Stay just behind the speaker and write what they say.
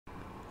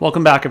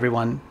Welcome back,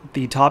 everyone.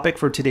 The topic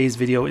for today's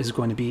video is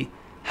going to be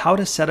how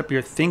to set up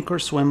your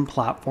ThinkOrSwim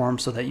platform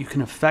so that you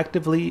can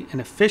effectively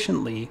and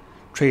efficiently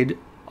trade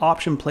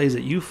option plays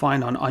that you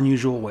find on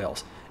unusual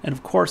whales. And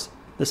of course,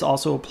 this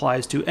also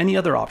applies to any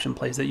other option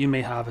plays that you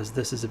may have, as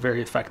this is a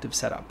very effective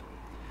setup.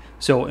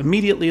 So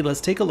immediately,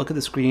 let's take a look at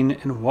the screen,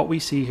 and what we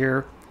see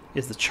here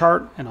is the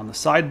chart. And on the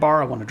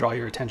sidebar, I want to draw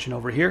your attention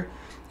over here.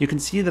 You can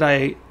see that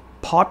I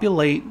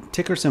populate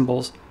ticker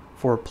symbols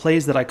for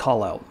plays that I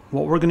call out.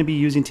 What we're going to be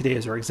using today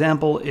as our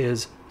example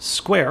is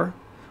Square,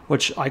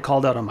 which I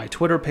called out on my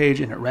Twitter page,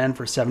 and it ran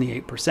for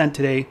 78%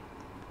 today.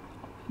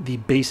 The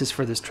basis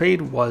for this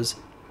trade was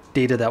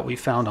data that we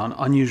found on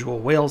unusual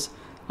whales.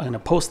 I'm going to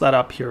post that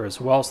up here as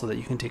well so that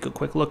you can take a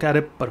quick look at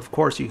it, but of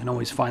course you can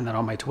always find that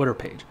on my Twitter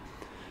page.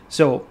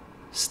 So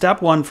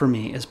step one for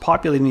me is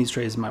populating these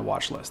trades in my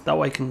watch list. That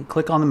way I can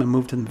click on them and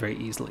move to them very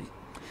easily.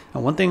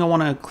 And one thing I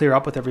want to clear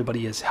up with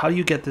everybody is how do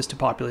you get this to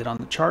populate on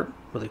the chart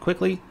really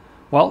quickly?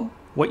 Well,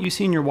 what you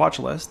see in your watch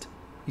list,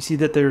 you see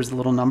that there's a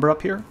little number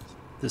up here,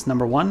 this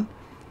number 1.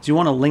 So you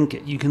want to link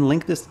it. You can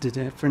link this to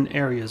different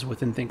areas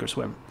within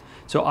ThinkOrSwim.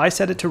 So I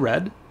set it to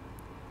red,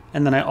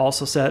 and then I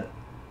also set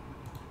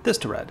this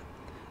to red.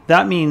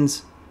 That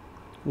means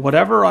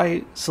whatever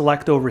I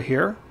select over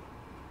here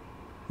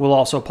will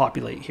also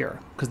populate here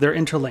because they're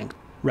interlinked.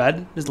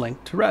 Red is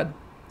linked to red.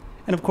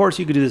 And of course,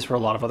 you could do this for a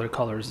lot of other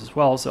colors as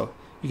well. So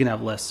you can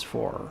have lists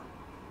for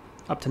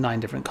up to 9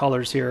 different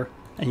colors here,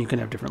 and you can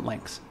have different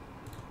links.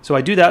 So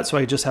I do that so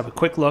I just have a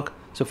quick look.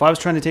 So if I was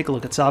trying to take a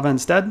look at Sava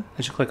instead,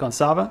 I should click on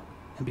Sava,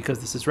 and because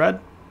this is red,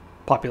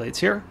 populates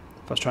here.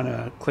 If I was trying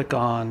to click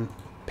on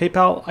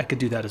PayPal, I could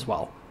do that as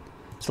well.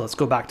 So let's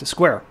go back to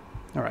Square.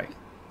 All right,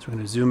 so we're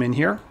going to zoom in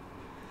here.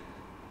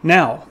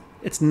 Now,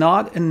 it's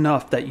not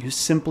enough that you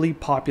simply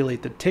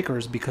populate the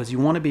tickers because you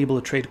want to be able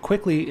to trade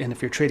quickly, and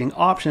if you're trading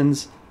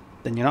options,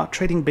 then you're not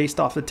trading based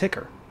off the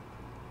ticker.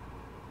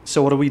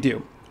 So what do we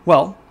do?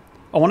 Well,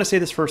 I want to say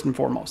this first and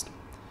foremost.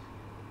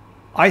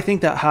 I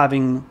think that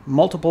having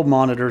multiple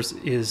monitors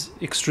is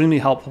extremely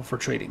helpful for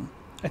trading.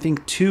 I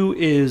think 2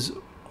 is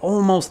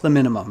almost the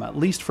minimum, at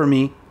least for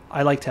me.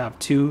 I like to have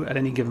 2 at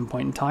any given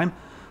point in time,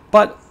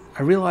 but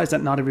I realize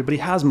that not everybody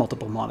has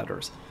multiple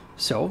monitors.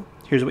 So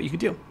here's what you could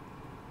do.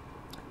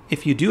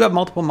 If you do have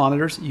multiple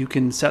monitors, you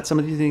can set some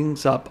of these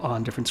things up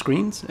on different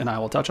screens, and I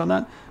will touch on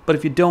that. But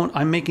if you don't,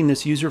 I'm making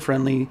this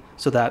user-friendly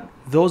so that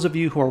those of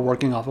you who are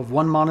working off of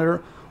one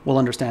monitor will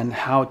understand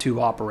how to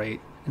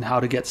operate and how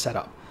to get set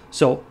up.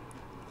 So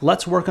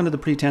let's work under the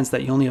pretense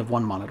that you only have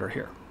one monitor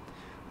here.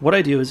 What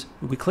I do is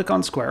we click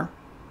on Square,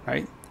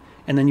 right?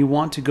 And then you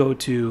want to go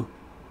to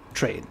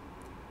Trade.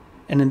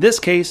 And in this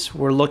case,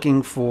 we're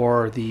looking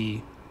for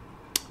the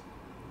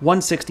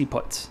 160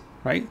 puts,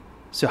 right?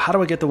 So how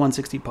do I get the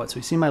 160 puts? So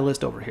you see my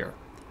list over here.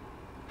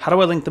 How do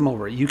I link them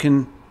over? You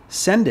can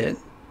send it,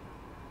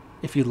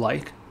 if you'd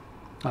like,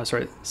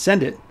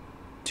 send it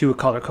to a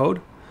color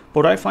code.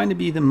 But what I find to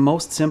be the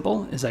most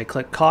simple is I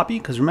click copy,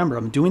 because remember,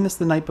 I'm doing this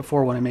the night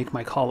before when I make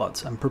my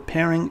callouts. I'm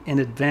preparing in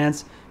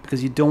advance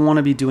because you don't want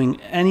to be doing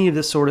any of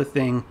this sort of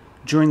thing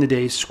during the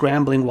day,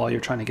 scrambling while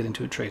you're trying to get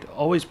into a trade.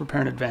 Always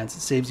prepare in advance.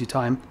 It saves you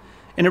time,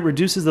 and it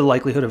reduces the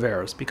likelihood of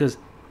errors, because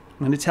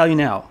I'm going to tell you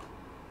now,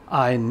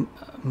 I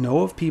know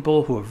of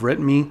people who have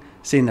written me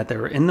saying that they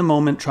were in the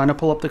moment trying to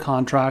pull up the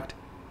contract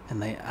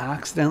and they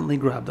accidentally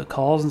grabbed the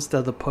calls instead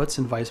of the puts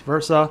and vice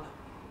versa,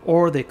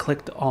 or they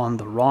clicked on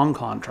the wrong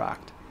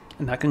contract.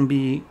 And that can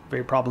be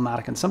very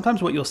problematic. And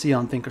sometimes what you'll see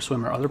on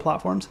ThinkOrSwim or other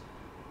platforms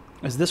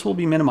is this will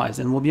be minimized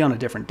and will be on a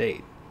different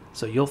date.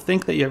 So you'll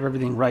think that you have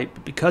everything right,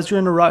 but because you're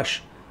in a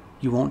rush,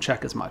 you won't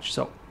check as much.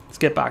 So let's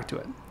get back to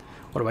it.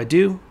 What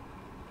do?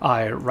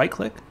 I right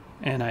click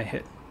and I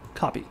hit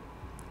copy.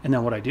 And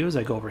then what I do is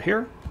I go over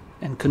here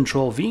and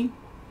Control V.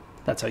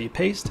 That's how you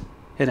paste,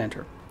 hit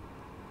enter.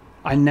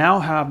 I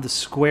now have the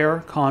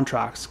Square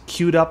contracts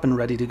queued up and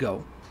ready to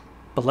go.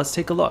 But let's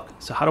take a look.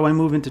 So how do I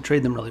move in to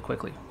trade them really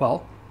quickly?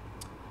 Well,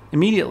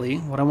 immediately,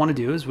 what I want to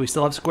do is we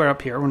still have Square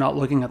up here. We're not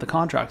looking at the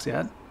contracts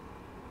yet.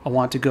 I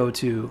want to go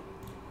to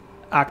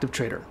Active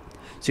Trader.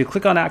 So you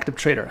click on Active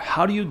Trader.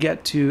 How do you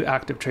get to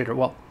Active Trader?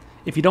 Well,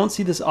 if you don't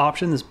see this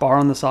option, this bar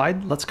on the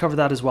side, let's cover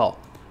that as well.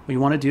 What you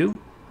want to do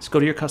is go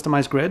to your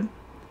customized grid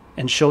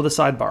and show the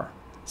sidebar.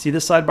 See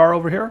this sidebar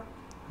over here?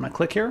 When I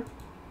click here,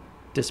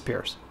 it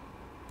disappears.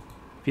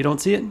 If you don't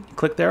see it, you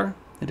click there,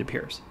 it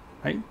appears,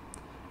 right?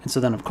 And so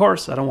then, of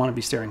course, I don't want to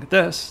be staring at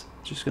this.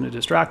 It's just going to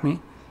distract me.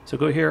 So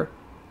go here,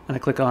 and I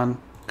click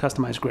on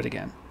Customize Grid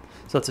again.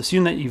 So let's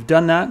assume that you've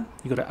done that.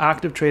 You go to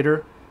Active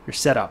Trader, you're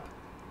set up.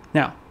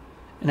 Now,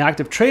 in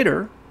Active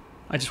Trader,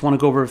 I just want to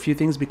go over a few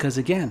things because,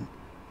 again,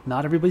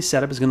 not everybody's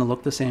setup is going to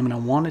look the same, and I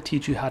want to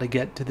teach you how to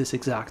get to this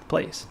exact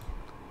place.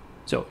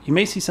 So you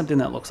may see something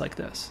that looks like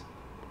this.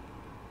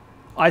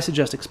 I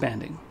suggest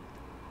expanding.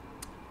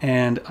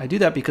 And I do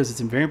that because it's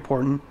very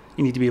important.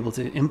 You need to be able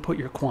to input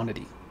your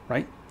quantity,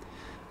 right?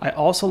 I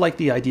also like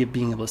the idea of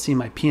being able to see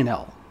my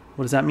P&L.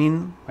 What does that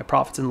mean? My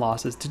profits and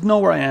losses, to know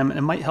where I am, and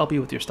it might help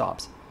you with your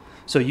stops.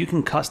 So you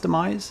can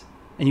customize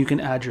and you can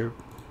add your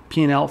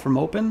P&L from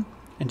open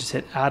and just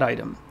hit add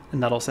item.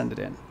 and that'll send it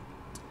in.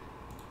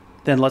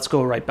 Then let's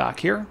go right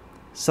back here.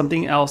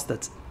 Something else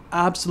that's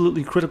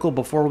absolutely critical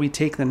before we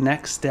take the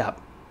next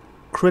step,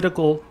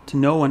 critical to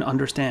know and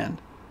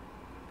understand.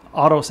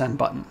 Auto send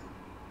button.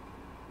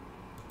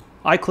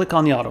 I click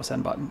on the auto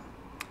send button.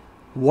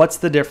 What's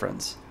the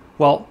difference?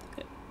 Well,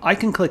 I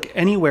can click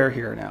anywhere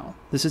here now.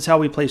 This is how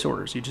we place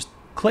orders. You just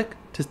click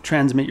to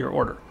transmit your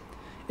order.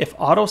 If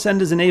auto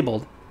send is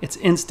enabled, it's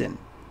instant.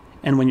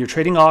 And when you're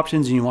trading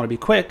options and you want to be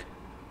quick,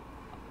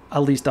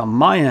 at least on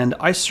my end,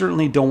 I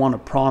certainly don't want a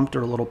prompt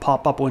or a little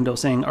pop-up window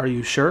saying, "Are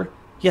you sure?"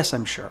 Yes,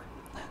 I'm sure.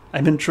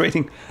 I've been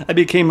trading. I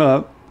became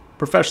a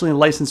professionally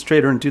licensed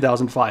trader in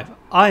 2005.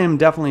 I am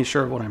definitely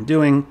sure of what I'm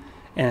doing,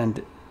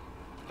 and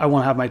I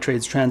want to have my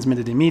trades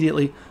transmitted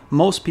immediately.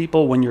 Most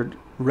people, when you're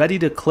ready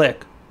to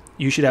click,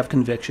 you should have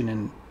conviction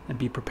and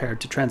be prepared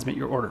to transmit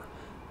your order.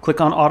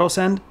 Click on auto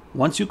send.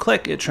 Once you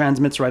click, it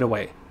transmits right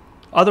away.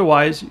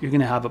 Otherwise, you're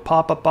going to have a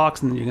pop-up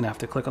box, and then you're going to have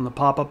to click on the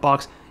pop-up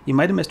box. You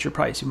might have missed your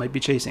price. You might be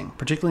chasing,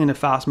 particularly in a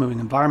fast-moving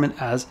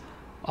environment, as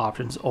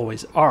options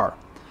always are.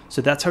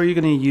 So that's how you're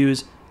going to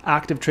use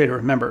Active Trader.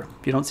 Remember,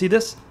 if you don't see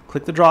this,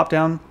 click the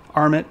drop-down,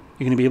 arm it.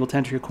 You're going to be able to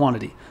enter your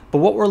quantity. But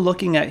what we're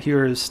looking at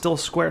here is still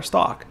square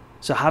stock.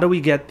 So how do we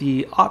get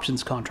the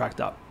options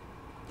contract up?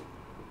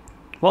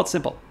 Well, it's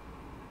simple.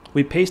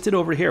 We pasted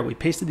over here. We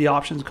pasted the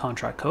options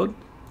contract code.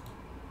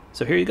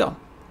 So here you go.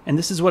 And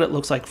this is what it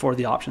looks like for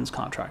the options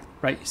contract,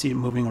 right? You see it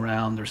moving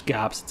around, there's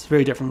gaps. It's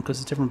very different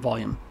because it's different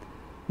volume.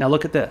 Now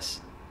look at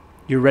this.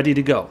 You're ready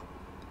to go.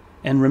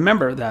 And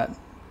remember that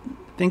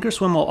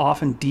ThinkOrSwim will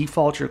often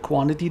default your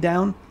quantity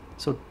down,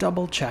 so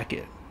double check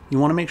it. You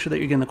want to make sure that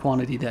you're getting the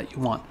quantity that you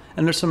want.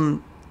 And there's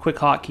some quick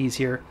hotkeys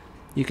here.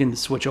 You can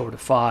switch over to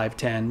 5,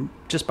 10,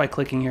 just by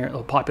clicking here.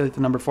 It'll populate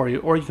the number for you,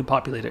 or you can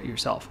populate it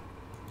yourself.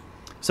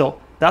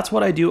 So that's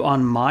what I do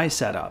on my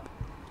setup.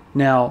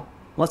 Now,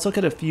 let's look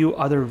at a few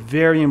other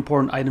very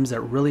important items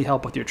that really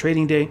help with your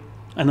trading day,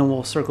 and then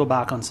we'll circle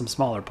back on some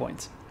smaller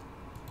points.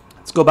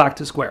 Let's go back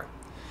to Square.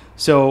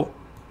 So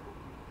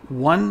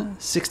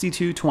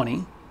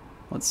 162.20,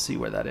 let's see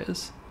where that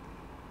is.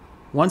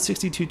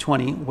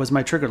 162.20 was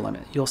my trigger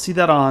limit. You'll see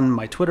that on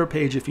my Twitter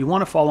page. If you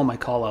want to follow my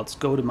callouts,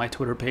 go to my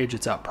Twitter page.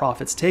 It's at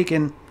Profits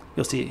Taken.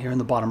 You'll see it here in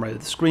the bottom right of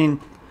the screen.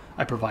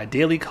 I provide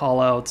daily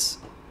callouts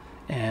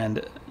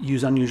and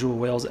use unusual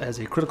whales as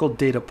a critical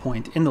data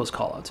point in those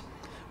callouts.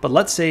 But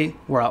let's say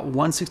we're at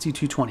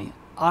 162.20.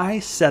 I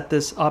set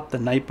this up the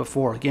night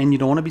before. Again, you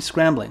don't want to be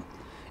scrambling.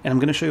 And I'm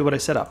going to show you what I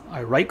set up.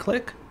 I right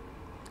click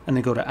and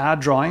then go to add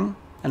drawing,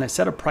 and I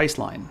set a price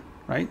line,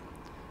 right?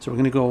 So we're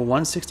going to go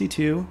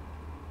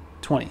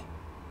 162.20.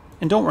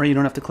 And don't worry, you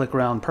don't have to click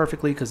around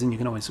perfectly, because then you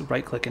can always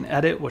right click and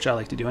edit, which I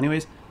like to do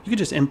anyways. You can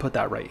just input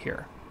that right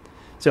here.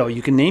 So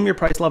you can name your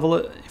price level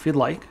if you'd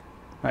like,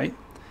 right?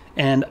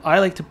 And I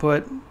like to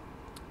put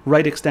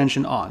right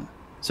extension on.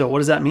 So what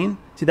does that mean?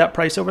 See that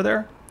price over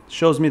there?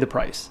 Shows me the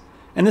price.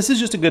 And this is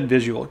just a good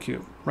visual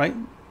cue, right?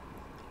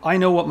 I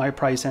know what my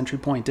price entry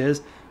point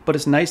is, but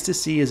it's nice to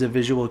see as a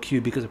visual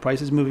cue because the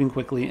price is moving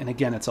quickly, and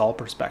again, it's all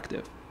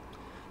perspective.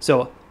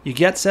 So you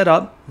get set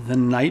up the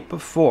night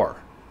before,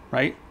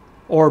 right?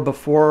 Or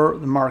before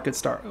the market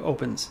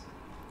opens.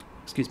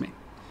 Excuse me.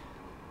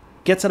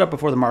 Get set up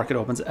before the market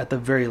opens at the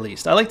very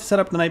least. I like to set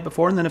up the night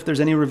before, and then if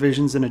there's any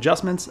revisions and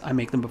adjustments, I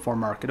make them before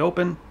market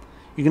open.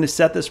 You're going to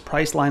set this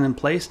price line in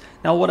place.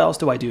 Now, what else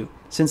do I do?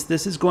 Since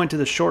this is going to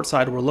the short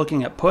side, we're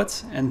looking at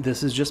puts, and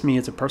this is just me,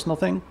 it's a personal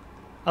thing.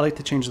 I like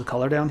to change the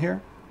color down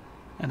here,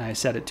 and I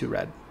set it to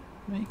red.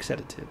 You can set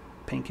it to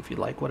pink if you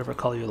like, whatever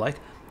color you like,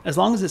 as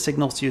long as it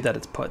signals to you that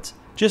it's puts.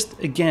 Just,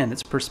 again,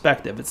 it's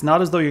perspective. It's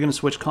not as though you're going to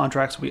switch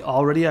contracts. We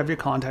already have your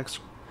contracts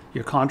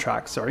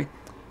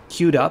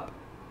queued up.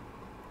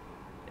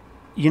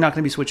 You're not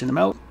going to be switching them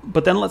out.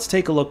 But then let's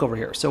take a look over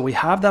here. So we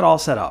have that all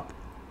set up.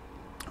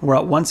 We're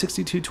at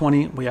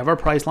 162.20. We have our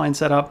price line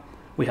set up.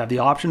 We have the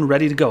option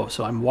ready to go.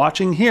 So I'm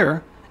watching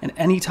here, and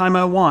anytime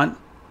I want,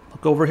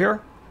 look over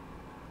here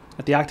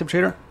at the Active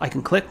Trader, I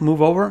can click,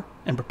 move over,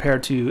 and prepare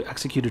to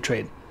execute a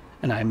trade.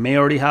 And I may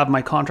already have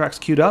my contracts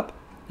queued up.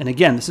 And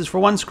again, this is for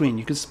one screen.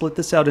 You can split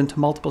this out into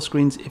multiple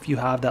screens if you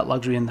have that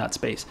luxury in that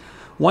space.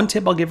 One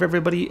tip I'll give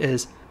everybody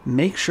is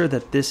make sure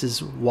that this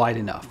is wide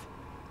enough.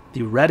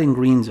 The red and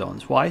green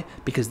zones. Why?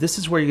 Because this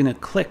is where you're going to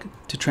click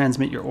to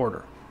transmit your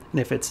order. And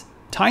if it's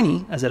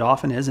tiny, as it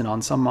often is, and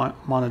on some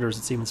monitors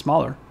it's even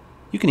smaller,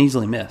 you can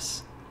easily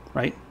miss,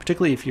 right?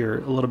 Particularly if you're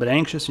a little bit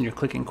anxious and you're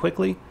clicking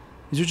quickly.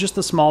 These are just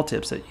the small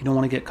tips that you don't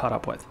want to get caught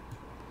up with.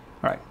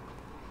 All right,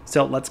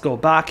 so let's go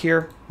back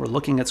here. We're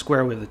looking at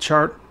Square with the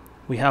chart.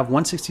 We have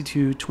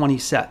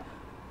 162.20 set.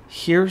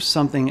 Here's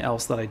something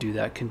else that I do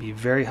that can be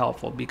very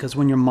helpful, because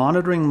when you're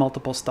monitoring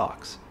multiple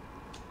stocks,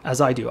 as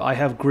I do, I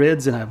have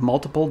grids and I have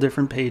multiple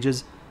different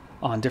pages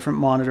on different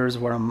monitors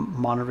where I'm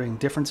monitoring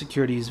different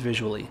securities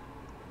visually.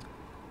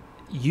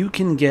 You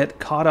can get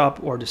caught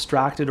up or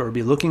distracted or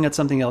be looking at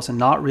something else and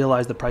not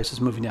realize the price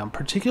is moving down,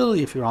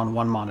 particularly if you're on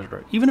one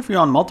monitor. Even if you're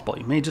on multiple,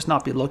 you may just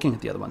not be looking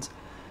at the other ones.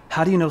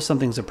 How do you know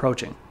something's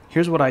approaching?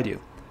 Here's what I do.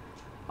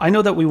 I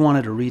know that we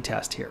wanted a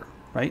retest here,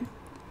 right?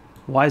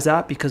 Why is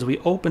that? Because we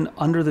open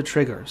under the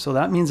trigger. So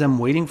that means I'm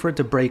waiting for it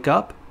to break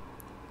up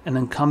and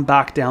then come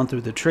back down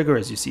through the trigger,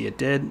 as you see it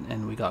did,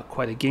 and we got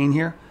quite a gain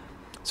here.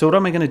 So what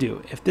am I going to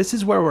do? If this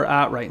is where we're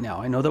at right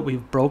now, I know that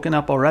we've broken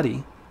up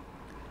already.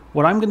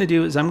 What I'm going to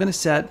do is I'm going to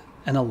set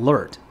an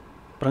alert,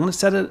 but I'm going to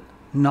set it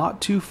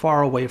not too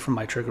far away from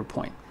my trigger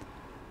point.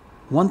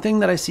 One thing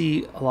that I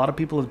see a lot of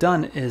people have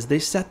done is they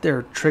set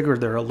their trigger,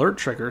 their alert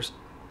triggers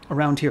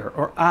around here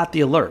or at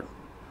the alert.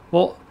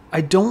 Well,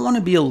 I don't want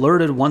to be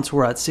alerted once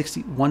we're at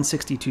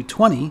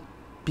 162.20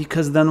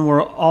 because then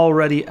we're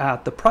already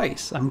at the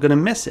price. I'm going to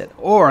miss it,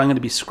 or I'm going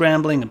to be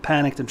scrambling and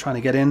panicked and trying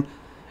to get in,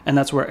 and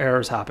that's where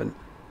errors happen.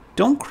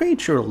 Don't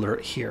create your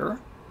alert here.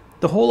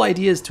 The whole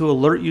idea is to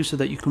alert you so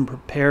that you can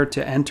prepare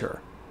to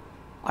enter.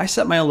 I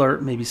set my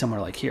alert maybe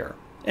somewhere like here.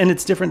 And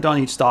it's different on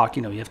each stock.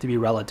 You know, you have to be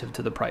relative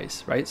to the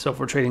price, right? So if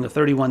we're trading a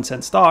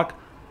 31-cent stock,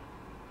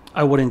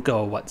 I wouldn't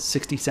go,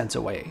 60 cents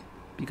away,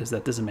 because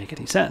that doesn't make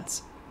any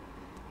sense.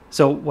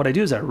 So what I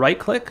do is I right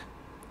click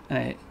and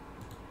I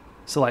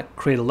select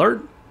create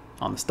alert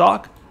on the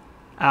stock,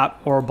 at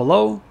or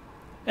below,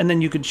 and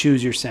then you could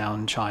choose your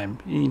sound chime.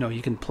 You know,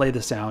 you can play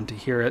the sound to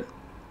hear it,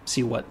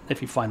 see what,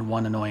 if you find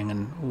one annoying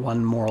and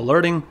one more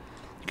alerting,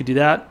 you could do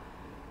that.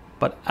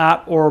 But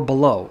at or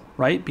below,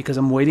 right? Because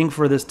I'm waiting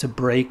for this to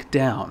break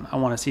down. I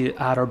want to see it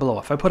at or below.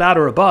 If I put at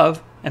or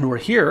above and we're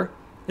here,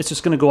 it's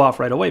just going to go off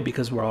right away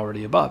because we're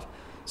already above.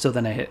 So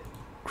then I hit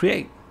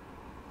create.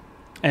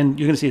 And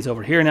you're going to see it's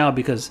over here now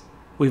because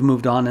we've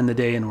moved on in the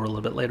day and we're a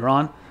little bit later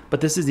on.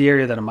 But this is the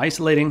area that I'm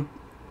isolating.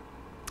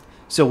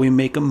 So we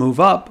make a move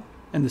up,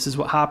 and this is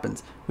what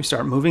happens. We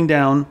start moving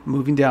down,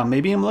 moving down.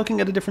 Maybe I'm looking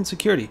at a different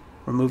security.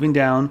 We're moving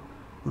down,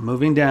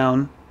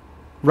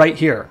 right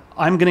here.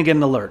 I'm going to get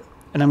an alert.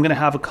 And I'm going to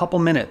have a couple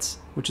minutes,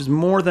 which is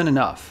more than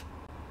enough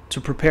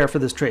to prepare for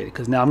this trade,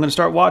 because now I'm going to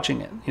start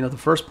watching it. You know, the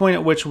first point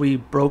at which we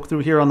broke through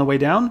here on the way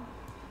down,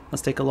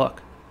 let's take a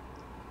look,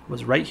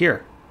 was right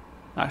here.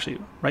 Actually,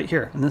 right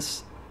here in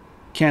this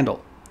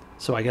candle.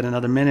 So I get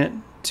another minute,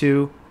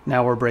 two.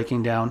 Now we're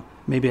breaking down.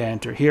 Maybe I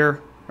enter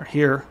here or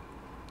here.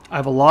 I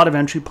have a lot of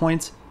entry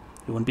points.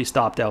 You wouldn't be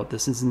stopped out.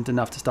 This isn't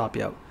enough to stop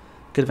you out.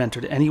 Could have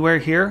entered anywhere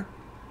here,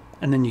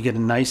 and then you get a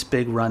nice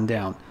big run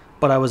down.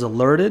 But I was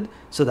alerted,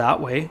 so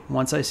that way,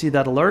 once I see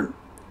that alert,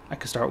 I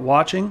can start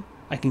watching,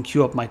 I can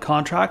queue up my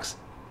contracts,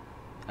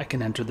 I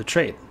can enter the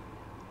trade,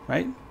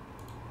 right?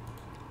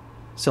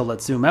 So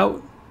let's zoom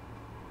out,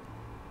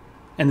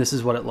 and this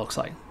is what it looks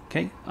like,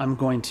 okay? I'm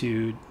going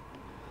to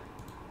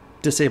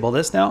disable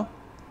this now.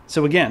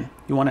 So again,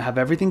 you want to have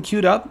everything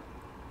queued up,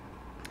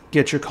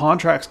 get your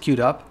contracts queued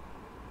up,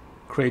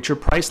 create your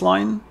price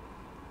line,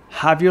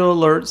 have your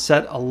alert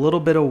set a little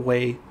bit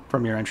away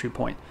from your entry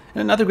point. And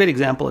another great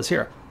example is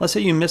here. Let's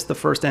say you missed the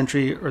first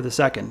entry or the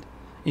second.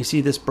 You see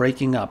this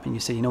breaking up and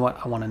you say, you know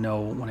what, I want to know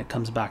when it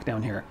comes back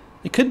down here.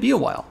 It could be a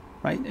while,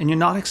 right? And you're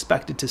not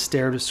expected to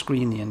stare at a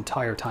screen the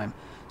entire time.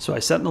 So I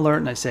set an alert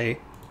and I say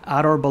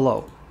at or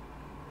below,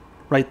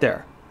 right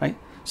there, right?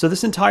 So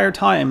this entire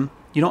time,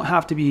 you don't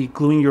have to be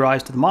gluing your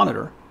eyes to the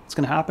monitor. What's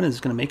going to happen is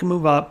it's going to make a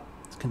move up,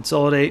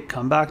 consolidate,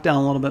 come back down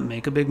a little bit,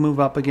 make a big move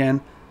up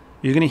again.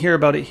 You're going to hear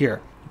about it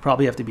here. You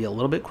probably have to be a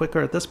little bit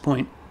quicker at this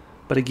point.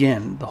 But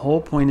again, the whole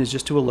point is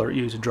just to alert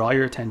you, to draw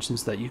your attention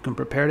so that you can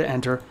prepare to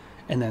enter,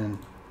 and then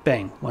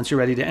bang, once you're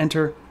ready to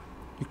enter,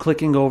 you're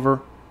clicking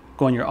over,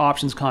 go on your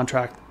options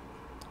contract,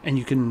 and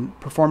you can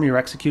perform your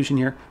execution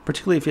here.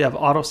 Particularly if you have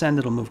auto send,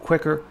 it'll move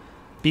quicker.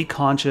 Be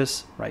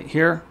conscious right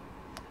here.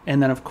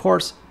 And then of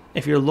course,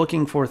 if you're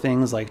looking for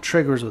things like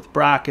triggers with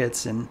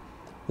brackets and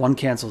one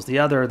cancels the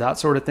other, that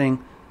sort of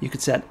thing, you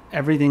could set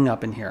everything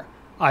up in here.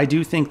 I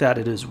do think that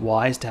it is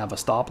wise to have a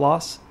stop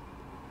loss.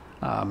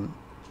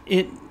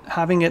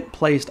 Having it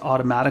placed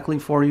automatically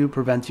for you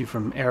prevents you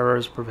from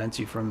errors, prevents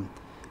you from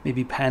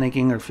maybe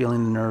panicking or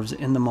feeling the nerves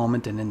in the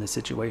moment and in the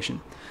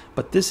situation.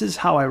 But this is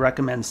how I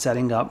recommend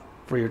setting up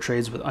for your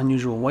trades with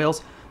unusual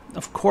whales.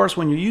 Of course,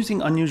 when you're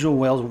using unusual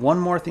whales, one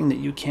more thing that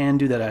you can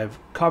do that I've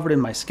covered in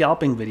my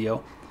scalping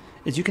video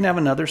is you can have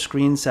another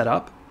screen set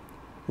up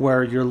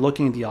where you're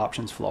looking at the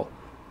options flow.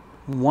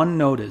 One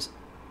note is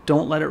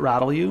don't let it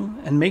rattle you,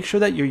 and make sure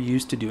that you're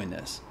used to doing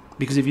this.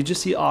 Because if you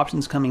just see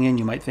options coming in,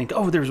 you might think,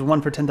 oh, there's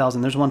one for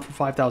 10,000, there's one for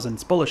 5,000,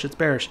 it's bullish, it's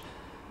bearish.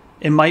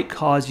 It might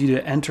cause you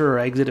to enter or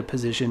exit a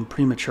position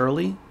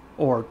prematurely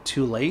or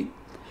too late.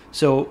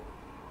 So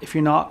if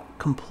you're not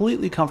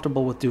completely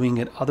comfortable with doing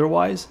it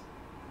otherwise,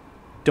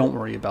 don't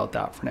worry about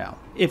that for now.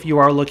 If you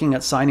are looking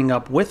at signing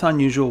up with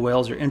Unusual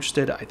Whales, you're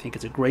interested, I think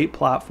it's a great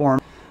platform.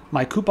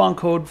 My coupon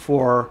code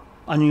for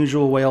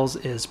Unusual Whales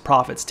is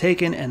profits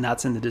taken, and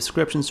that's in the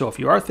description. So if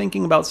you are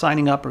thinking about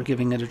signing up or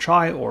giving it a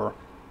try, or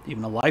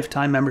even a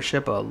lifetime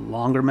membership, a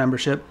longer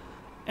membership,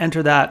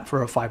 enter that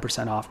for a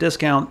 5% off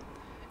discount.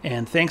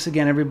 And thanks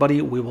again,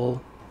 everybody. We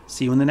will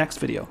see you in the next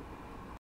video.